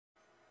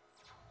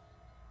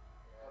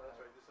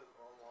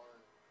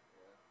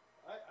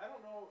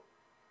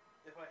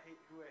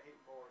who I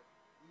hate more,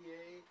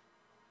 EA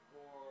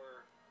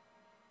or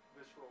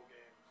Visceral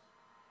Games.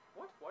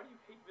 What? Why do you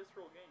hate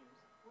Visceral Games?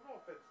 Well, no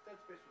offense, Dead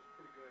Space was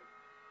pretty good,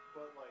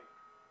 but like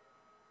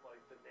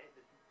the name,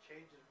 the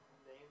change of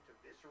name to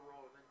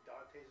Visceral and then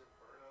Dante's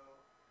Inferno.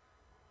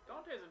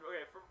 Dante's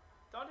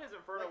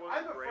Inferno Like,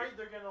 wasn't I'm great. afraid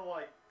they're gonna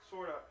like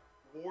sort of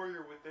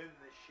warrior within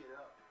this shit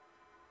up.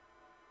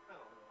 I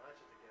don't know. That's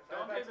just a guess.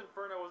 Dante's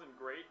Inferno wasn't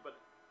great, but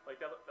like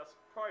that's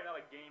probably not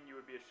a game you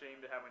would be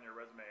ashamed to have on your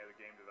resume as a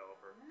game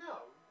developer.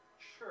 No,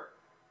 sure,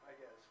 I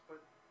guess,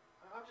 but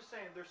I'm just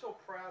saying they're so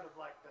proud of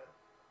like the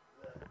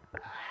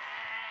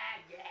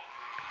yeah.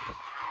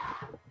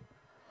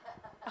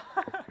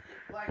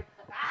 Like,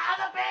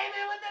 the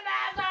baby with the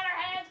knives on her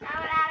hands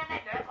coming out of the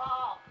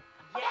nipple.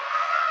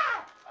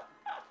 Yeah!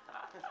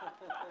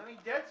 I mean,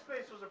 Dead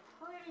Space was a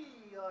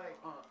pretty,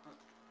 awesome.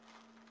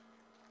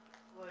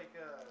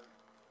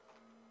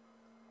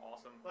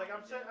 Like,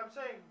 I'm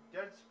saying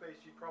Dead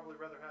Space you'd probably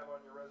rather have on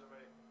your resume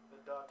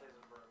than Dante's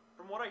Inferno.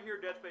 From what I hear,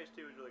 Dead Space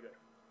 2 is really good.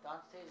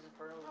 Dante's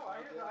Inferno was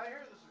I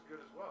hear this is good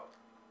as well.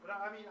 But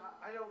I mean,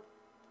 I don't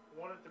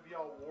want it to be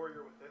all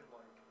warrior within,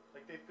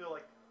 like they feel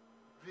like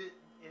it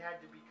had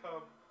to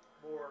become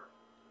more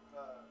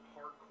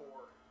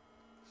hardcore,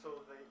 so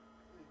they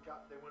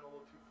went a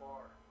little too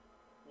far.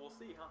 We'll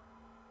see, huh?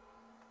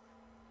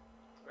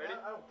 Ready?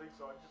 I don't think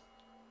so. I just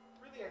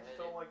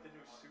don't like the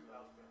new suit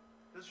outfit.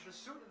 The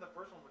suit in the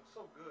first one looks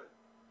so good.